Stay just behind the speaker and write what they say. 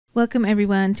Welcome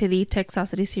everyone to the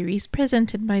Texocity series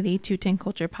presented by the 210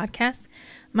 Culture podcast.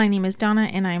 My name is Donna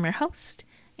and I am your host.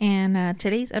 And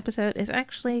today's episode is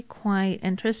actually quite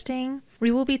interesting. We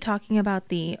will be talking about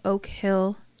the Oak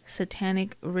Hill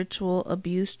Satanic Ritual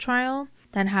Abuse trial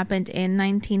that happened in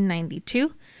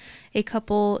 1992. A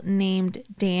couple named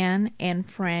Dan and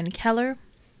Fran Keller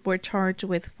were charged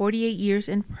with 48 years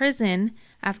in prison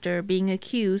after being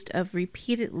accused of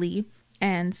repeatedly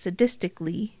and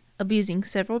sadistically abusing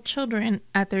several children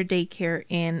at their daycare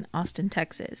in Austin,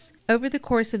 Texas. Over the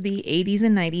course of the 80s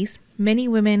and 90s, many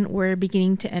women were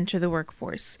beginning to enter the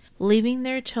workforce, leaving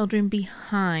their children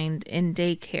behind in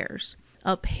daycares.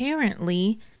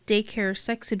 Apparently, daycare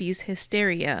sex abuse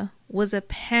hysteria was a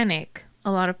panic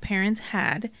a lot of parents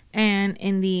had, and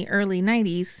in the early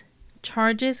 90s,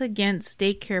 charges against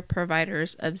daycare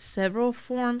providers of several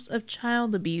forms of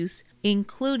child abuse,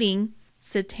 including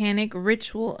satanic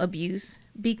ritual abuse,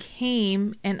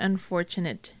 became an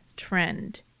unfortunate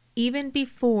trend. Even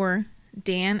before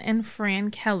Dan and Fran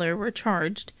Keller were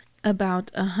charged, about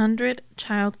 100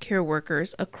 child care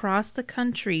workers across the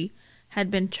country had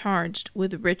been charged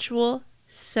with ritual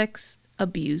sex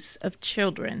abuse of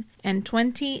children, and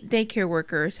 20 daycare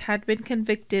workers had been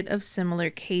convicted of similar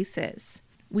cases.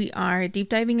 We are deep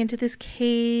diving into this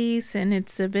case, and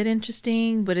it's a bit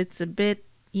interesting, but it's a bit,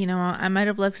 I might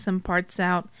have left some parts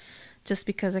out just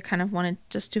because I kind of wanted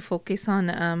just to focus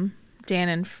on Dan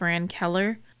and Fran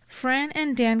Keller. Fran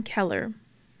and Dan Keller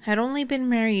had only been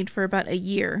married for about a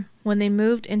year when they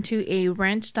moved into a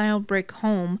ranch-style brick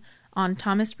home on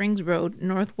Thomas Springs Road,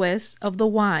 northwest of the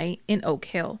Y in Oak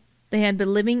Hill. They had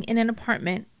been living in an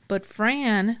apartment, but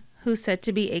Fran, who's said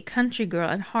to be a country girl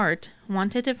at heart,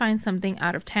 wanted to find something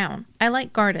out of town. "I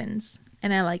like gardens,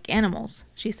 and I like animals,"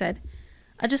 she said.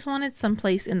 "I just wanted some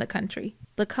place in the country."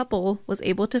 The couple was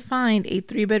able to find a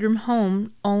 3-bedroom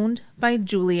home owned by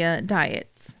Julia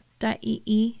Dietz.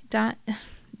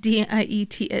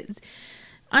 D-I-E-T-S.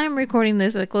 I am recording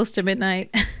this at close to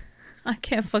midnight. I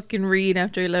can't fucking read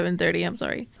after 11:30, I'm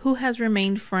sorry. Who has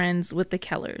remained friends with the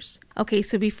Kellers. Okay,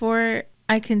 so before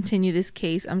I continue this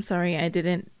case, I'm sorry I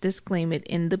didn't disclaim it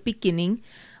in the beginning,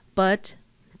 but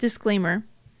disclaimer,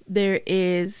 there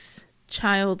is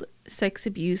child sex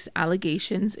abuse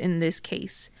allegations in this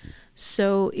case.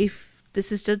 So if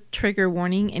this is just trigger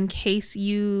warning, in case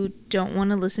you don't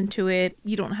want to listen to it,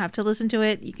 you don't have to listen to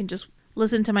it. You can just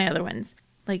listen to my other ones.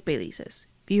 Like Bailey says,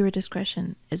 viewer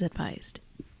discretion is advised.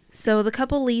 So the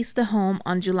couple leased the home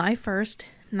on July 1st,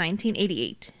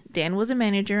 1988. Dan was a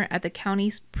manager at the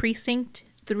county's Precinct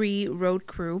 3 road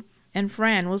crew, and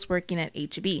Fran was working at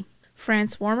HEB.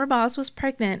 Fran's former boss was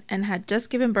pregnant and had just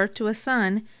given birth to a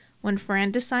son when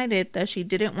Fran decided that she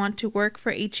didn't want to work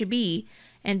for HEB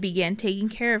and began taking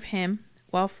care of him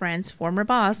while Fran's former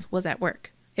boss was at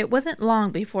work. It wasn't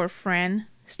long before Fran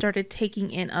started taking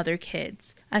in other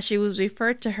kids, as she was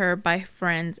referred to her by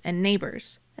friends and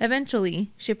neighbors.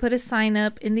 Eventually, she put a sign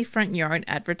up in the front yard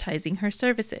advertising her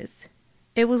services.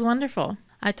 "It was wonderful.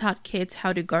 I taught kids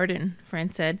how to garden,"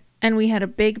 Fran said. "And we had a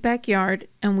big backyard,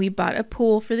 and we bought a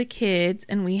pool for the kids,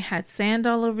 and we had sand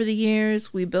all over the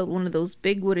years. We built one of those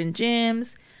big wooden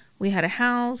gyms. We had a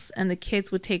house, and the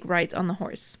kids would take rides on the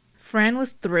horse." Fran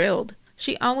was thrilled.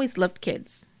 She always loved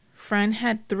kids. Fran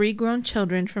had 3 grown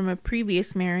children from a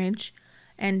previous marriage,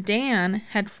 and Dan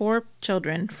had 4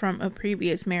 children from a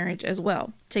previous marriage as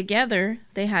well. Together,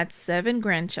 they had 7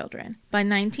 grandchildren. By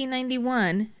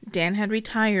 1991, Dan had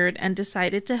retired and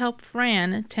decided to help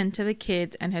Fran tend to the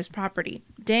kids and his property.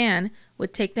 Dan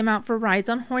would take them out for rides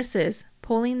on horses,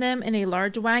 pulling them in a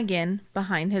large wagon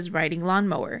behind his riding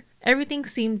lawnmower. Everything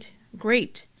seemed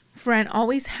great. Fran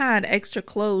always had extra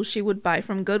clothes she would buy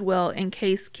from Goodwill in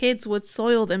case kids would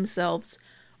soil themselves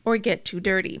or get too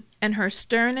dirty, and her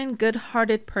stern and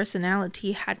good-hearted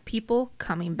personality had people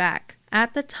coming back.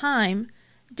 At the time,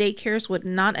 daycares would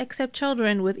not accept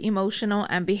children with emotional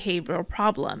and behavioral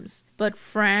problems, but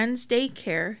Fran's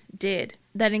daycare did.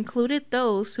 That included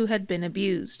those who had been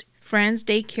abused. Fran's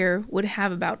daycare would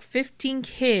have about 15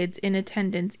 kids in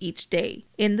attendance each day.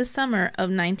 In the summer of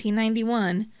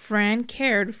 1991, Fran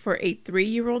cared for a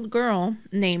 3-year-old girl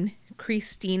named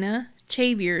Christina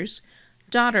Chaviers,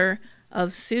 daughter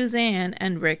of Suzanne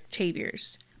and Rick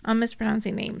Chaviers. I'm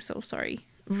mispronouncing names, so sorry.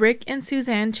 Rick and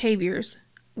Suzanne Chaviers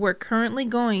were currently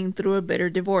going through a bitter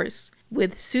divorce,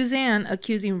 with Suzanne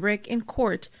accusing Rick in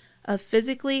court of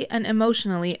physically and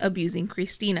emotionally abusing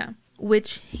Christina,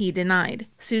 which he denied.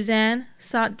 Suzanne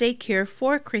sought daycare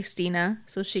for Christina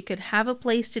so she could have a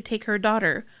place to take her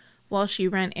daughter while she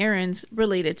ran errands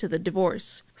related to the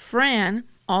divorce. Fran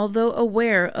although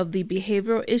aware of the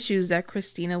behavioral issues that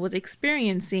Christina was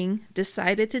experiencing,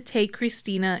 decided to take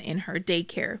Christina in her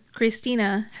daycare.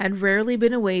 Christina had rarely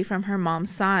been away from her mom's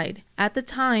side. At the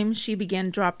time she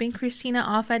began dropping Christina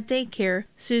off at daycare,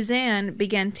 Suzanne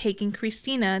began taking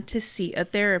Christina to see a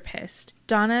therapist,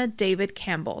 Donna David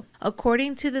Campbell.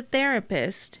 According to the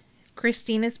therapist,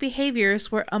 Christina's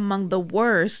behaviors were among the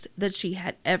worst that she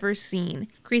had ever seen.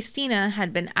 Christina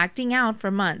had been acting out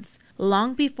for months,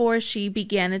 long before she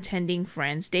began attending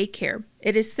Fran's daycare.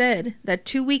 It is said that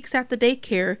 2 weeks after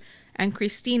daycare, and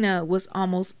Christina was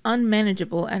almost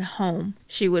unmanageable at home.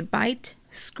 She would bite,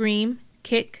 scream,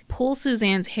 kick, pull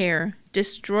Suzanne's hair,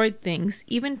 destroyed things,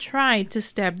 even tried to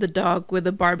stab the dog with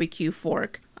a barbecue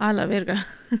fork. A la verga.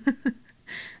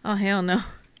 Oh, hell no.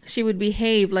 She would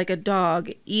behave like a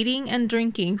dog, eating and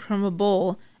drinking from a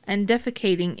bowl and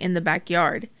defecating in the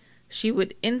backyard. She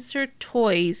would insert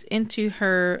toys into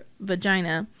her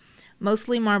vagina,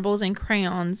 mostly marbles and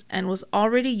crayons, and was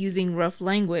already using rough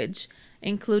language,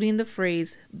 including the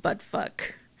phrase butt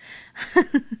fuck.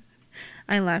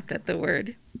 I laughed at the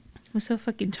word. It was so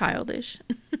fucking childish.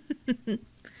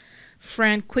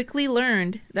 Fran quickly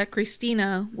learned that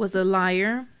Christina was a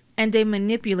liar and a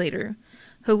manipulator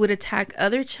who would attack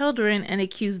other children and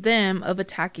accuse them of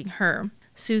attacking her.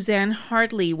 Suzanne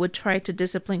hardly would try to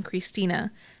discipline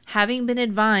Christina, having been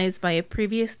advised by a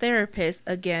previous therapist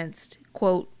against,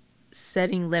 quote,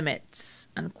 setting limits,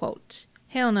 unquote.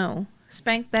 Hell no.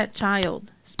 Spank that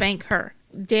child. Spank her.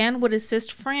 Dan would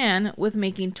assist Fran with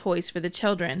making toys for the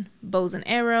children. Bows and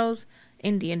arrows,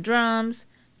 Indian drums,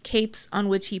 capes on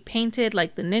which he painted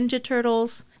like the Ninja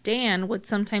Turtles. Dan would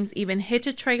sometimes even hitch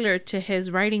a trailer to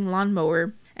his riding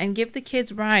lawnmower and give the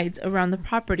kids rides around the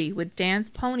property with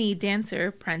Dan's pony Dancer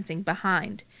prancing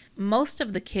behind. Most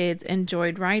of the kids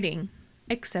enjoyed riding,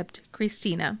 except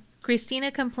Christina. Christina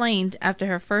complained after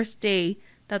her first day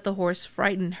that the horse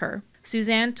frightened her.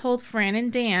 Suzanne told Fran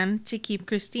and Dan to keep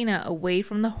Christina away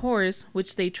from the horse,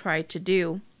 which they tried to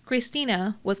do.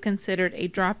 Christina was considered a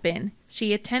drop-in.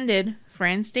 She attended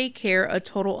Fran's daycare a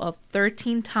total of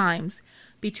 13 times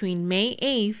between May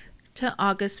 8th to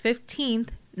August 15th,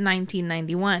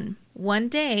 1991. One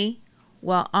day,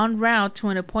 while en route to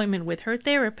an appointment with her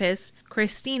therapist,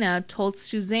 Christina told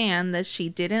Suzanne that she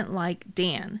didn't like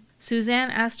Dan. Suzanne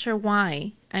asked her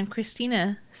why, and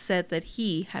Christina said that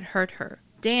he had hurt her.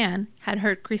 Dan had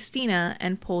hurt Christina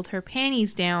and pulled her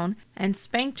panties down and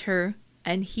spanked her,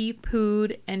 and he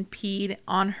pooed and peed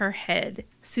on her head.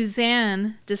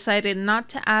 Suzanne decided not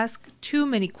to ask too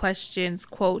many questions,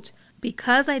 quote,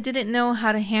 because I didn't know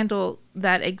how to handle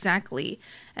that exactly,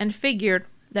 and figured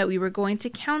that we were going to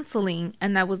counseling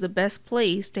and that was the best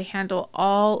place to handle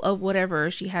all of whatever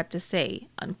she had to say,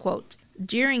 unquote.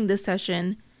 During the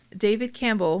session, David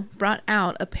Campbell brought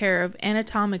out a pair of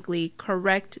anatomically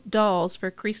correct dolls for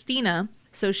Christina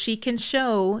so she can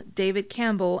show David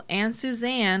Campbell and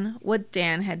Suzanne what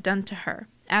Dan had done to her.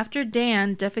 After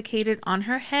Dan defecated on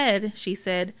her head, she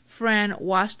said, Fran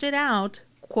washed it out,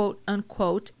 quote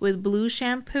unquote, with blue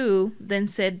shampoo, then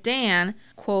said Dan,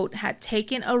 quote, had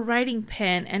taken a writing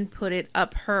pen and put it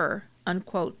up her,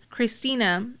 unquote.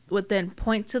 Christina would then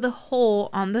point to the hole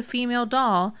on the female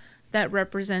doll that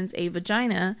represents a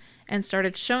vagina and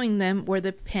started showing them where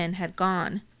the pen had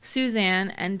gone.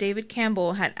 Suzanne and David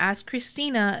Campbell had asked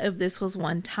Christina if this was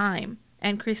one time,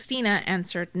 and Christina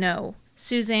answered no.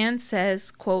 Suzanne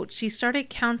says, quote, she started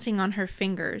counting on her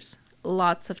fingers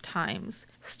lots of times.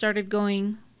 Started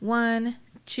going 1,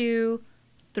 2,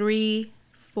 3,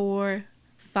 4,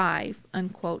 5,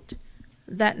 unquote.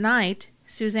 That night,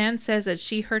 Suzanne says that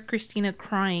she heard Christina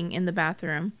crying in the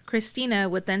bathroom. Christina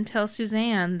would then tell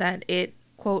Suzanne that it,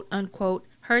 quote unquote,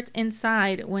 hurt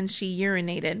inside when she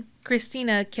urinated.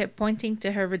 Christina kept pointing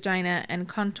to her vagina and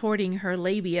contorting her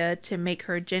labia to make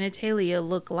her genitalia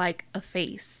look like a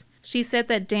face. She said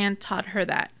that Dan taught her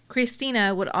that.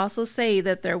 Christina would also say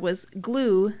that there was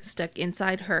glue stuck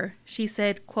inside her. She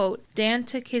said, quote, Dan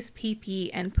took his pee-pee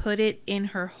and put it in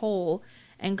her hole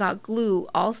and got glue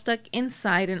all stuck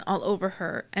inside and all over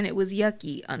her, and it was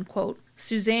yucky, unquote.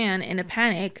 Suzanne, in a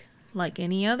panic, like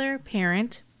any other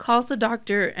parent, calls the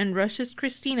doctor and rushes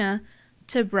Christina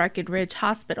to Breckenridge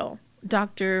Hospital.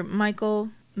 Dr.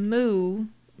 Michael Moo,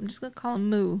 I'm just going to call him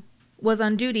Moo, was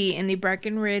on duty in the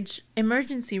Breckenridge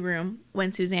emergency room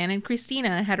when Suzanne and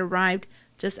Christina had arrived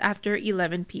just after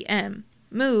 11 p.m.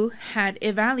 Moo had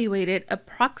evaluated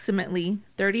approximately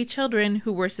 30 children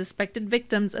who were suspected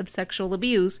victims of sexual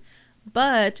abuse,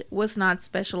 but was not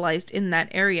specialized in that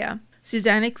area.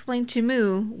 Suzanne explained to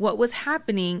Moo what was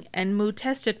happening, and Moo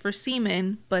tested for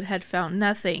semen but had found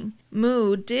nothing.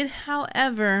 Moo did,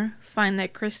 however, find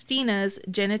that Christina's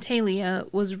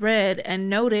genitalia was red and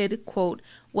noted, quote,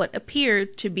 what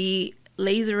appeared to be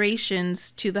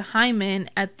lacerations to the hymen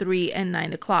at 3 and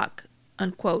 9 o'clock,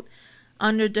 unquote.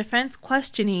 Under defense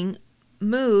questioning,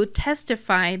 Moo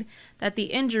testified that the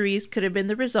injuries could have been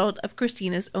the result of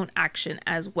Christina's own action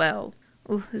as well.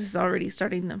 Ooh, this is already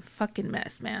starting a fucking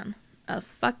mess, man. A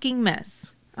fucking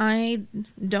mess. I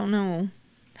don't know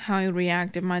how I would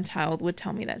react if my child would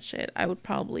tell me that shit. I would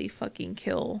probably fucking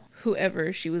kill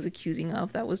whoever she was accusing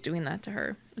of that was doing that to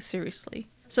her. Seriously.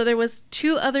 So there was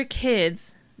 2 other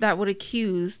kids that would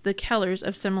accuse the Kellers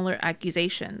of similar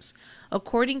accusations.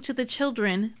 According to the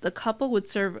children, the couple would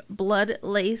serve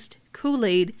blood-laced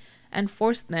Kool-Aid and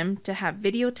force them to have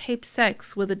videotaped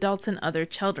sex with adults and other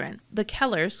children. The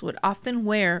Kellers would often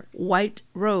wear white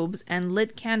robes and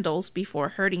lit candles before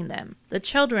hurting them. The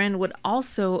children would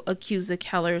also accuse the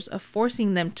Kellers of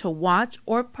forcing them to watch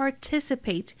or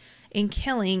participate in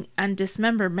killing and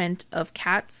dismemberment of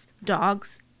cats,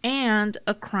 dogs, and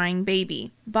a crying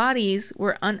baby. Bodies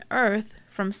were unearthed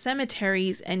from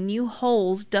cemeteries and new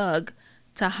holes dug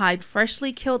to hide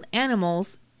freshly killed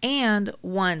animals, and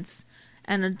once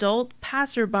an adult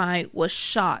passerby was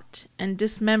shot and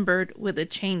dismembered with a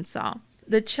chainsaw.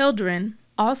 The children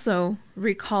also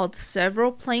recalled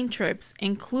several plane trips,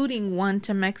 including one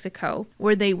to Mexico,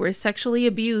 where they were sexually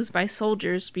abused by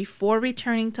soldiers before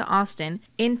returning to Austin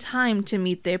in time to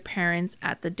meet their parents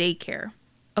at the daycare.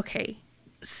 Okay,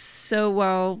 so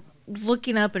while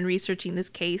looking up and researching this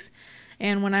case,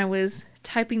 and when I was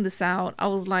typing this out, I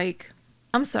was like,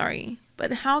 I'm sorry,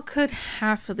 but how could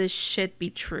half of this shit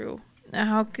be true?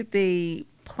 How could they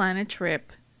plan a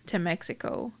trip to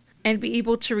Mexico and be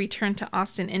able to return to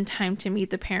Austin in time to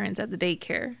meet the parents at the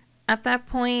daycare? At that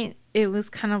point, it was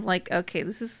kind of like, okay,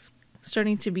 this is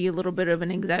starting to be a little bit of an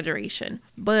exaggeration.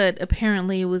 But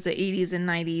apparently it was the 80s and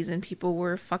 90s and people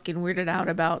were fucking weirded out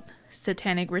about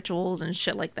satanic rituals and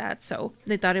shit like that. So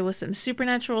they thought it was some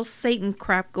supernatural Satan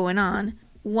crap going on.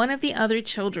 One of the other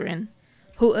children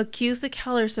who accused the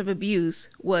Kellers of abuse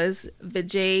was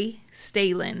Vijay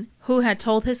Stalin, who had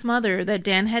told his mother that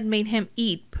Dan had made him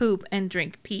eat, poop, and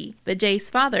drink pee. Vijay's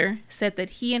father said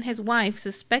that he and his wife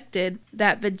suspected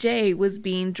that Vijay was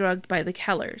being drugged by the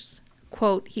Kellers.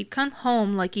 Quote, he'd come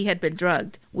home like he had been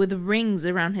drugged, with rings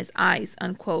around his eyes,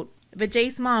 unquote.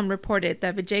 Vijay's mom reported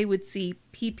that Vijay would see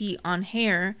pee-pee on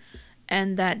hair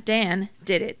and that Dan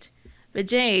did it.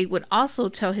 Vijay would also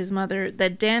tell his mother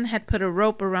that Dan had put a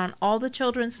rope around all the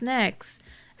children's necks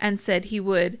and said he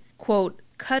would, quote,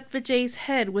 cut Vijay's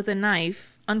head with a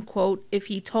knife, unquote, if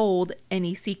he told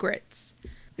any secrets.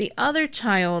 The other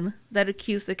child that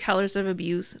accused the Kellers of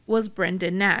abuse was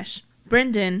Brendan Nash.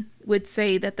 Brendan would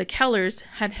say that the Kellers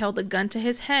had held a gun to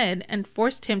his head and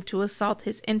forced him to assault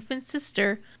his infant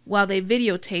sister while they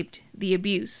videotaped the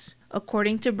abuse.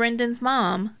 According to Brendan's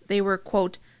mom, they were,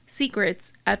 quote,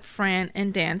 secrets at Fran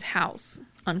and Dan's house,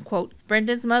 unquote.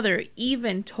 Brendan's mother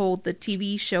even told the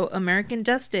TV show American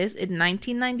Justice in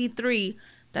 1993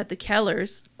 that the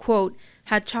Kellers, quote,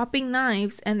 had chopping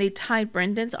knives and they tied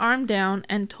Brendan's arm down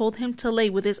and told him to lay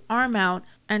with his arm out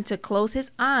and to close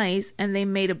his eyes, and they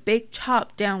made a big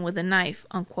chop down with a knife,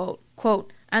 unquote.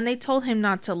 Quote, and they told him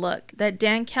not to look, that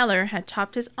Dan Keller had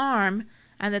chopped his arm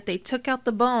and that they took out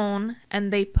the bone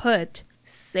and they put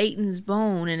Satan's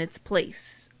bone in its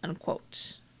place,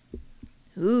 unquote.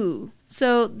 Ooh.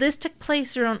 So this took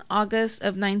place around August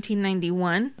of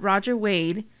 1991. Roger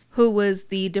Wade, who was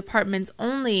the department's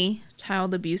only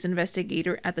child abuse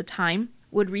investigator at the time,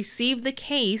 would receive the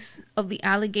case of the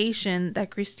allegation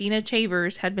that Christina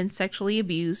Chavers had been sexually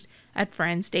abused at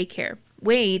Fran's daycare.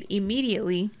 Wade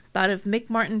immediately thought of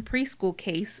McMartin preschool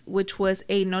case, which was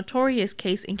a notorious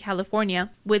case in California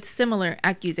with similar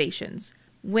accusations.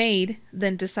 Wade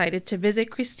then decided to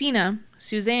visit Christina,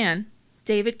 Suzanne,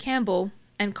 David Campbell,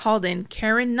 and called in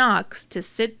Karen Knox to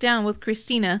sit down with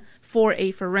Christina for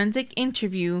a forensic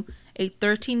interview, a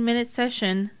 13-minute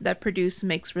session that produced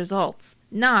mixed results.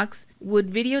 Knox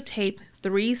would videotape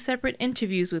 3 separate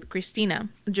interviews with Christina.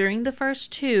 During the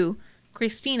first 2,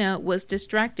 Christina was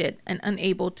distracted and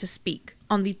unable to speak.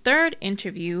 On the 3rd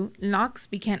interview, Knox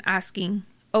began asking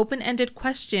open-ended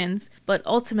questions, but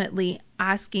ultimately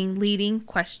asking leading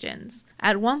questions.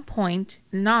 At one point,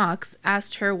 Knox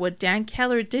asked her what Dan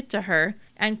Keller did to her,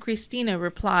 and Christina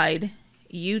replied,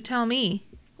 "You tell me."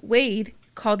 Wade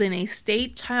called in a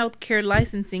state child care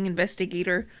licensing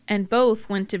investigator, and both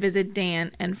went to visit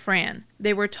Dan and Fran.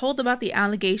 They were told about the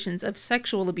allegations of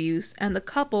sexual abuse, and the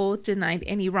couple denied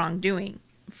any wrongdoing.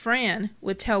 Fran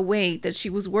would tell Wade that she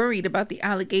was worried about the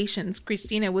allegations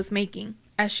Christina was making,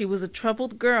 as she was a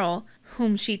troubled girl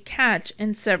whom she'd catch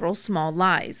in several small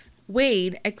lies.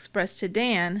 Wade expressed to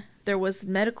Dan there was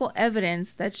medical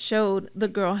evidence that showed the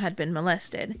girl had been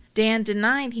molested. Dan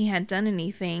denied he had done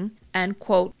anything and,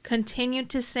 quote, continued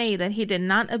to say that he did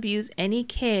not abuse any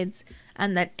kids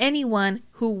and that anyone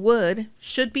who would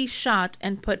should be shot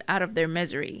and put out of their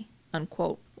misery,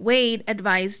 unquote. Wade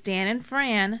advised Dan and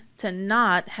Fran to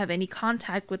not have any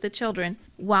contact with the children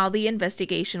while the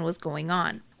investigation was going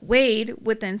on. Wade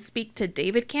would then speak to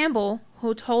David Campbell,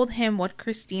 who told him what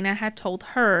Christina had told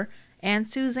her and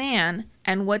Suzanne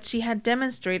and what she had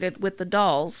demonstrated with the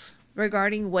dolls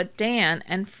regarding what Dan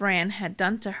and Fran had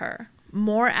done to her.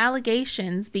 More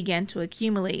allegations began to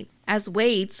accumulate as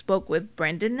Wade spoke with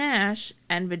Brendan Nash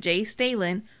and Vijay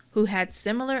Stalin, who had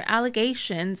similar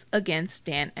allegations against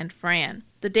Dan and Fran.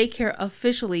 The daycare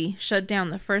officially shut down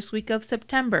the first week of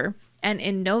September, and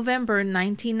in November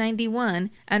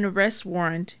 1991, an arrest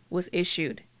warrant was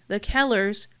issued. The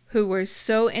Kellers, who were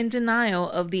so in denial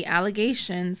of the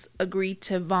allegations, agreed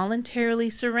to voluntarily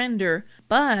surrender,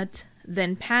 but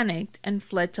then panicked and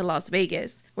fled to Las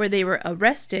Vegas, where they were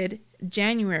arrested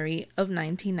January of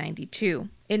 1992.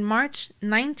 In March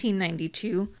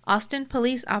 1992, Austin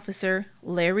police officer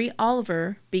Larry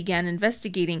Oliver began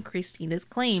investigating Christina's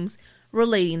claims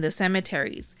relating the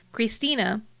cemeteries.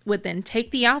 Christina would then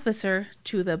take the officer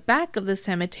to the back of the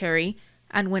cemetery,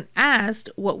 and when asked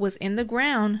what was in the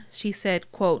ground, she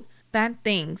said, quote, bad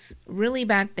things, really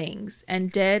bad things,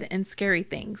 and dead and scary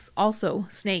things, also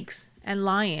snakes and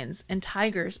lions and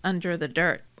tigers under the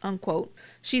dirt, unquote.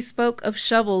 She spoke of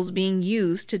shovels being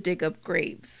used to dig up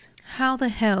graves. How the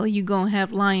hell you gonna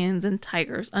have lions and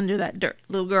tigers under that dirt,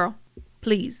 little girl?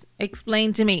 Please,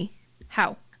 explain to me.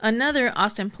 How? Another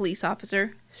Austin police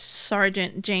officer,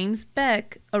 Sergeant James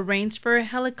Beck, arranged for a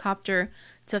helicopter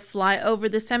to fly over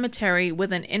the cemetery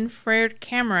with an infrared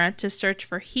camera to search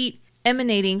for heat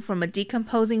emanating from a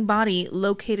decomposing body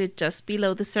located just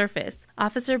below the surface.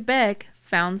 Officer Beck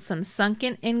found some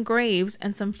sunken-in graves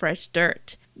and some fresh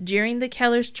dirt. During the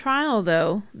Keller's trial,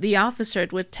 though, the officer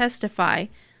would testify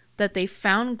that they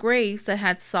found graves that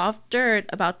had soft dirt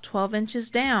about 12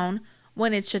 inches down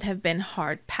when it should have been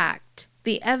hard-packed.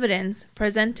 The evidence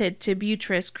presented to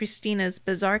buttress Christina's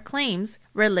bizarre claims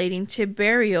relating to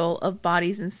burial of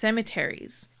bodies in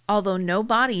cemeteries, although no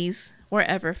bodies were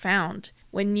ever found.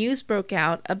 When news broke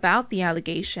out about the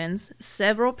allegations,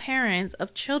 several parents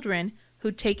of children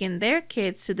who'd taken their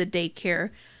kids to the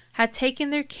daycare had taken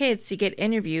their kids to get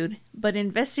interviewed, but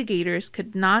investigators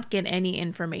could not get any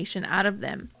information out of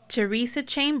them. Teresa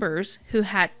Chambers, who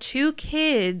had 2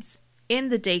 kids in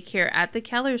the daycare at the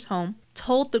Keller's home,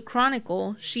 told the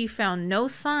Chronicle she found no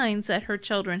signs that her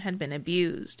children had been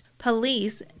abused.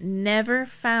 Police never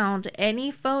found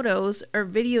any photos or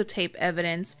videotape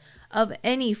evidence of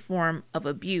any form of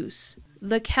abuse.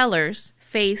 The Kellers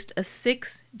faced a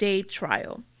 6-day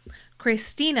trial.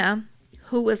 Christina,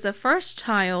 who was the first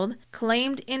child,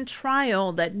 claimed in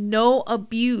trial that no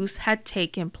abuse had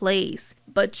taken place,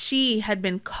 but she had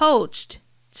been coached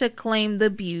to claim the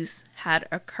abuse had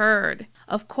occurred.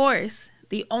 Of course,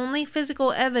 the only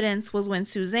physical evidence was when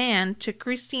Suzanne took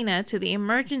Christina to the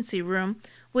emergency room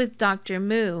with Dr.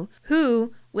 Moo,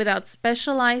 who, without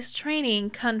specialized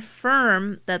training,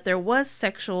 confirmed that there was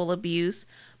sexual abuse,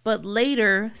 but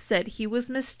later said he was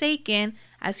mistaken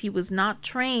as he was not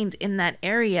trained in that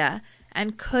area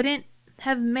and couldn't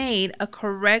have made a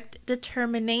correct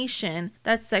determination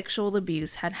that sexual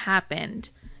abuse had happened.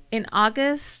 In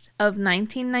August of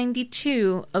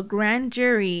 1992, a grand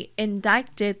jury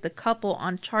indicted the couple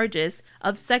on charges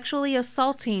of sexually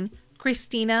assaulting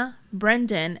Christina,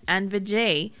 Brendan, and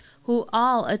Vijay, who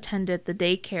all attended the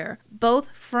daycare. Both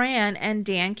Fran and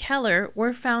Dan Keller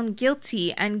were found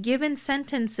guilty and given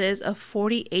sentences of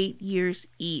 48 years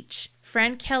each.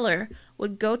 Fran Keller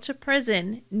would go to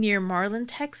prison near Marlin,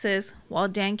 Texas, while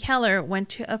Dan Keller went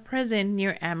to a prison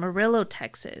near Amarillo,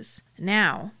 Texas.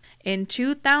 Now, in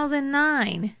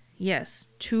 2009, yes,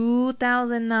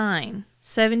 2009,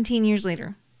 17 years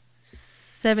later,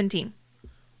 17,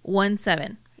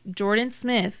 Jordan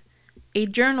Smith, a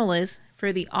journalist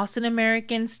for the Austin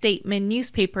American-Statesman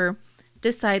newspaper,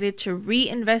 decided to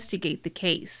reinvestigate the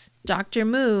case. Dr.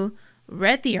 Moo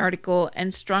read the article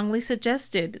and strongly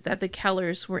suggested that the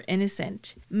Kellers were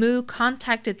innocent. Moo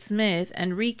contacted Smith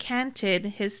and recanted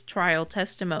his trial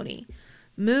testimony.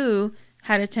 Moo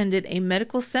had attended a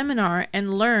medical seminar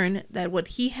and learned that what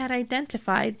he had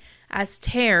identified as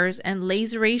tears and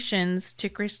lacerations to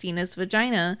Christina's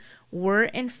vagina were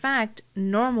in fact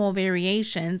normal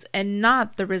variations and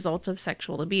not the result of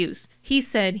sexual abuse. He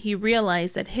said he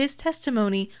realized that his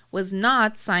testimony was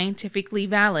not scientifically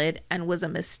valid and was a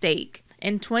mistake.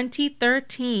 In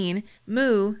 2013,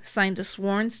 Moo signed a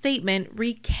sworn statement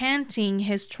recanting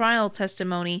his trial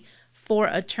testimony for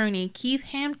attorney Keith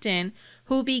Hampton,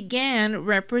 who began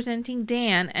representing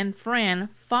Dan and Fran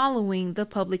following the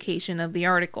publication of the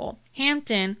article.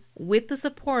 Hampton, with the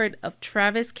support of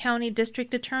Travis County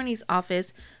District Attorney's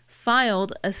Office,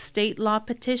 filed a state law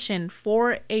petition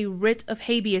for a writ of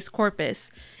habeas corpus.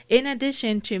 In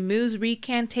addition to Moo's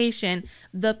recantation,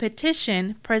 the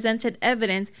petition presented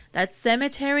evidence that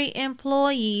cemetery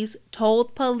employees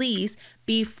told police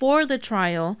before the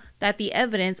trial that the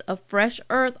evidence of fresh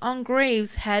earth on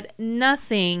graves had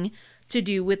nothing to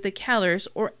do with the Kellers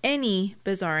or any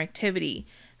bizarre activity.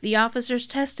 The officer's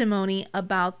testimony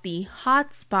about the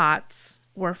hot spots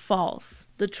were false.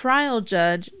 The trial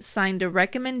judge signed a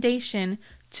recommendation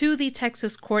to the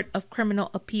Texas Court of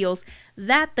Criminal Appeals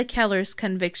that the Kellers'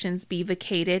 convictions be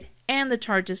vacated and the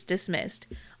charges dismissed.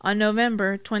 On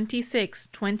November 26,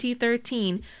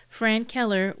 2013, Fran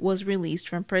Keller was released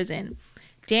from prison.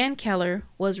 Dan Keller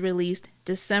was released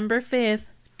December 5th,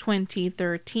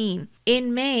 2013.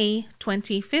 In May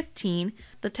 2015,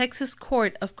 the Texas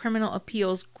Court of Criminal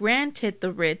Appeals granted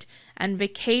the writ and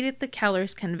vacated the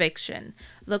Kellers' conviction.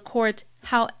 The court,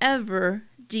 however,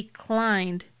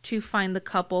 declined to find the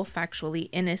couple factually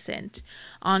innocent.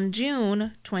 On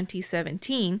June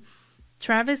 2017,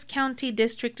 Travis County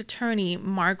District Attorney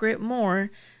Margaret Moore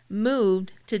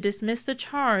moved to dismiss the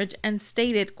charge and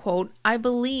stated, quote, "I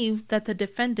believe that the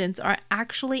defendants are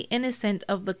actually innocent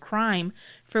of the crime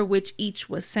for which each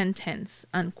was sentenced,"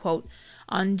 unquote.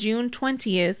 On June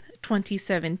 20th,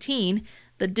 2017,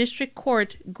 the district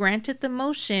court granted the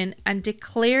motion and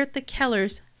declared the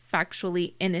Kellers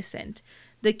factually innocent.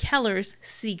 The Kellers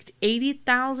seeked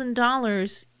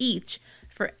 $80,000 each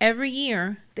for every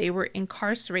year they were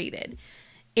incarcerated.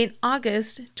 In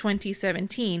August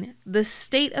 2017, the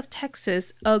state of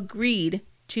Texas agreed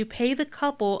to pay the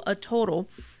couple a total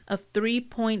of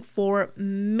 $3.4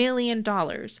 million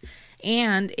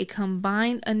and a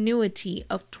combined annuity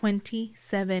of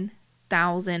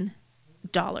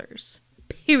 $27,000.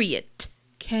 Period.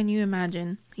 Can you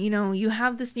imagine? You know, you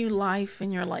have this new life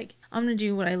and you're like, I'm going to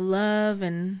do what I love.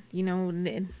 And, you know,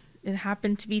 it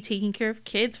happened to be taking care of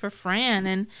kids for Fran.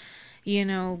 And, you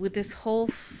know, with this whole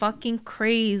fucking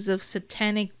craze of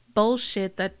satanic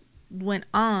bullshit that went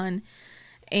on.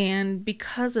 And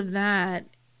because of that,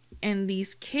 and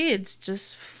these kids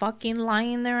just fucking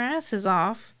lying their asses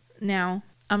off. Now,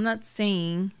 I'm not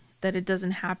saying that it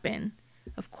doesn't happen.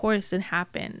 Of course it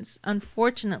happens.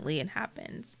 Unfortunately, it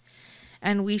happens.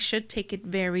 And we should take it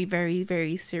very, very,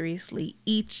 very seriously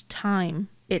each time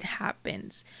it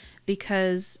happens.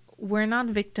 Because we're not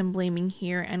victim blaming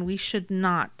here, and we should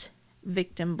not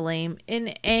victim blame in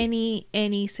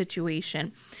any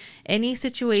situation. Any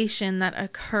situation that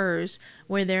occurs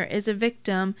where there is a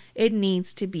victim, it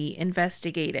needs to be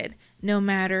investigated, no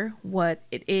matter what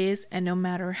it is and no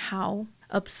matter how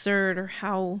absurd or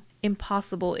how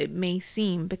impossible it may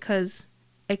seem, because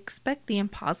expect the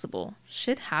impossible.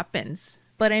 Shit happens.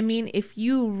 But I mean, if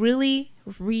you really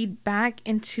read back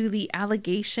into the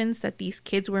allegations that these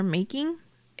kids were making,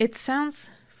 it sounds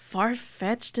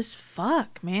far-fetched as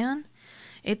fuck, man.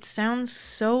 It sounds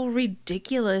so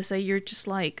ridiculous that you're just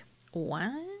like,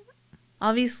 what?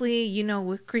 Obviously, you know,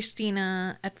 with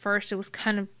Christina, at first it was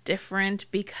kind of different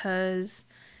because,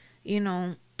 you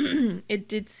know, it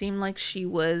did seem like she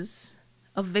was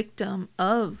a victim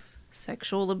of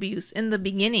sexual abuse in the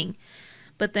beginning.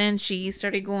 But then she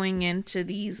started going into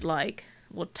these like,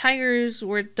 well, tires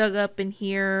were dug up in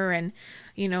here and,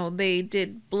 you know, they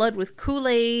did blood with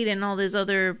Kool-Aid and all this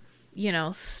other, you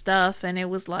know, stuff. And it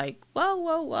was like, whoa,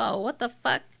 whoa, whoa, what the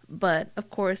fuck? But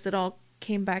of course, it all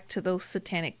came back to those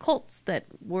satanic cults that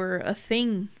were a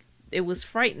thing. It was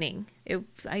frightening.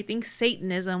 I think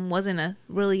Satanism wasn't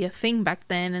really a thing back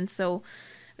then. And so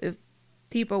if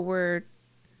people were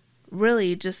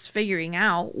really just figuring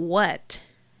out what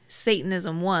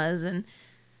Satanism was, and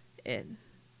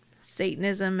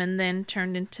Satanism and then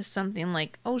turned into something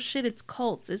like, oh shit, it's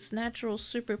cults, it's natural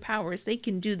superpowers, they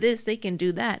can do this, they can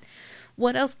do that.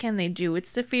 What else can they do?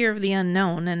 It's the fear of the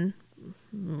unknown, and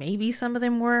maybe some of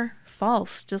them were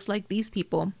false, just like these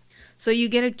people. So you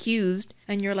get accused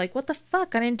and you're like, what the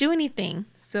fuck, I didn't do anything.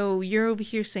 So you're over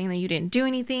here saying that you didn't do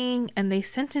anything, and they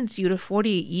sentence you to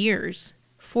 48 years.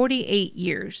 48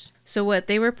 years. So what,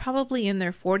 they were probably in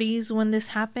their 40s when this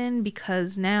happened,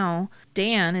 because now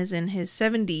Dan is in his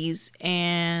 70s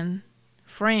and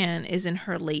Fran is in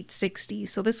her late 60s.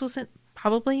 So this was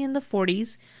probably in the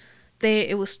 40s.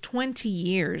 It was 20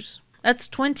 years. That's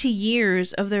 20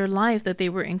 years of their life that they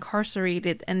were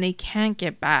incarcerated, and they can't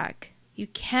get back. You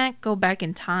can't go back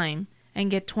in time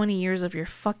and get 20 years of your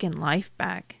fucking life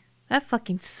back. That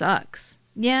fucking sucks.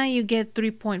 Yeah, you get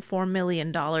 $3.4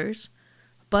 million,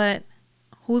 but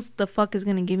who's the fuck is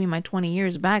gonna give me my 20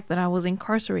 years back that I was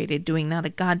incarcerated doing not a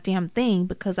goddamn thing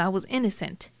because I was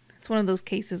innocent? It's one of those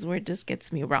cases where it just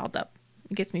gets me riled up.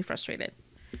 It gets me frustrated.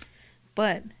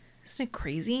 But isn't it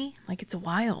crazy? Like, it's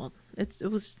wild. It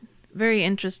was very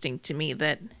interesting to me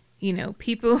that, you know,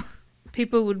 people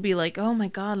would be like, oh my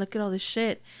God, look at all this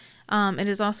shit. It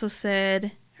is also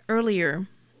said earlier,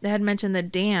 they had mentioned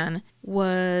that Dan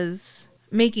was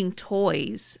making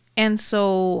toys. And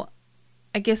so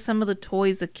I guess some of the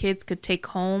toys the kids could take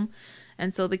home.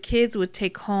 And so the kids would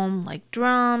take home like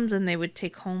drums, and they would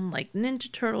take home like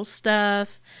Ninja Turtle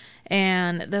stuff.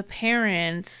 And the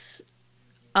parents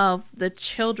of the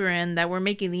children that were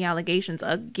making the allegations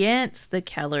against the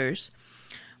Kellers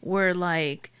were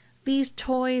like, these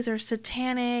toys are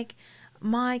satanic.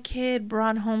 My kid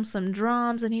brought home some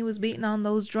drums and he was beating on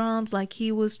those drums like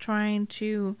he was trying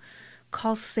to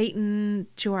call Satan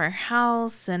to our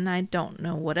house, and I don't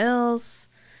know what else.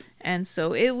 And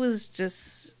so it was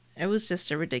just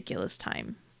a ridiculous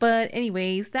time. But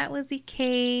anyways, that was the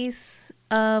case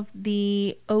of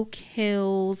the Oak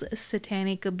Hills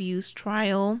satanic abuse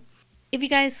trial. If you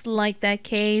guys like that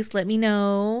case, let me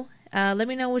know. Let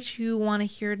me know what you want to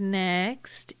hear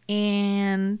next.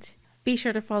 And be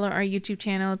sure to follow our YouTube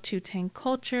channel, 210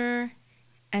 Culture,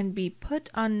 and be put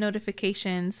on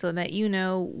notifications so that you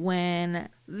know when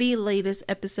the latest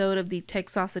episode of the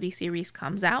Texocity series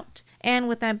comes out. And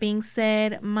with that being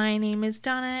said, my name is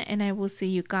Donna, and I will see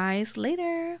you guys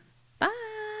later.